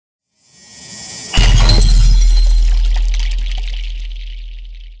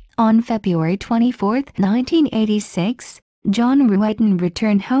On February 24, 1986, John Ruetten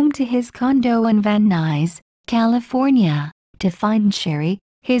returned home to his condo in Van Nuys, California, to find Sherri,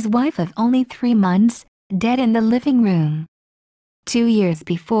 his wife of only 3 months, dead in the living room. 2 years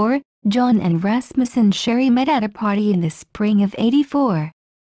before, John and Rasmussen Sherri met at a party in the spring of '84.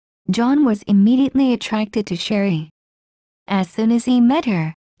 John was immediately attracted to Sherri. As soon as he met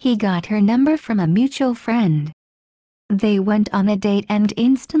her, he got her number from a mutual friend. They went on a date and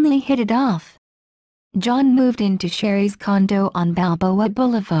instantly hit it off. John moved into Sherri's condo on Balboa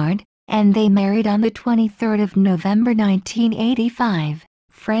Boulevard, and they married on the 23rd of November 1985.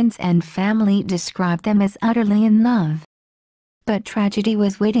 Friends and family described them as utterly in love. But tragedy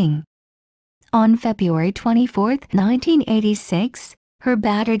was waiting. On February 24, 1986, her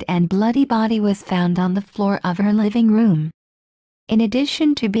battered and bloody body was found on the floor of her living room. In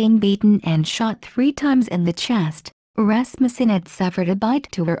addition to being beaten and shot 3 times in the chest, Rasmussen had suffered a bite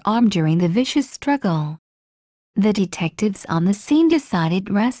to her arm during the vicious struggle. The detectives on the scene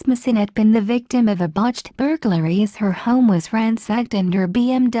decided Rasmussen had been the victim of a botched burglary as her home was ransacked and her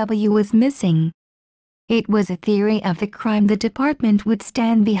BMW was missing. It was a theory of the crime the department would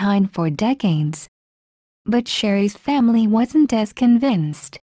stand behind for decades. But Sherri's family wasn't as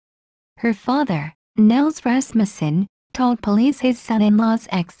convinced. Her father, Nels Rasmussen, told police his son-in-law's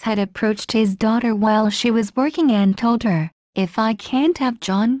ex had approached his daughter while she was working and told her, "If I can't have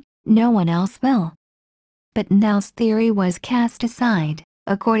John, no one else will." But Nels' theory was cast aside,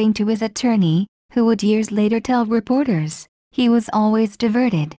 according to his attorney, who would years later tell reporters, he was always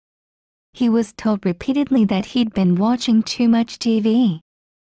diverted. He was told repeatedly that he'd been watching too much TV.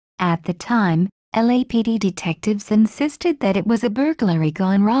 At the time, LAPD detectives insisted that it was a burglary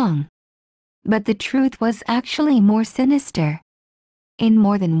gone wrong. But the truth was actually more sinister. In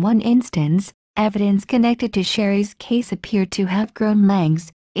more than one instance, evidence connected to Sherri's case appeared to have grown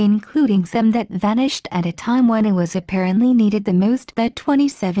legs, including some that vanished at a time when it was apparently needed the most. But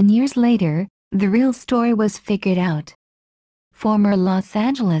 27 years later, the real story was figured out. Former Los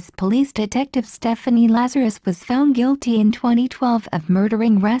Angeles police detective Stephanie Lazarus was found guilty in 2012 of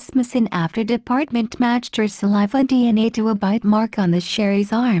murdering Rasmussen after department matched her saliva DNA to a bite mark on the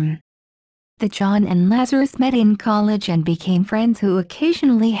Sherri's arm. The John and Lazarus met in college and became friends who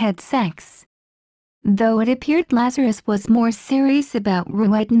occasionally had sex. Though it appeared Lazarus was more serious about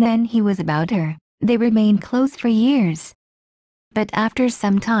Ruetten than he was about her, they remained close for years. But after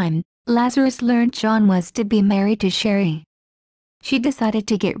some time, Lazarus learned John was to be married to Sherri. She decided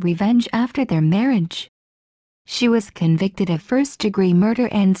to get revenge after their marriage. She was convicted of first-degree murder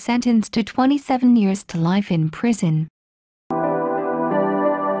and sentenced to 27 years to life in prison.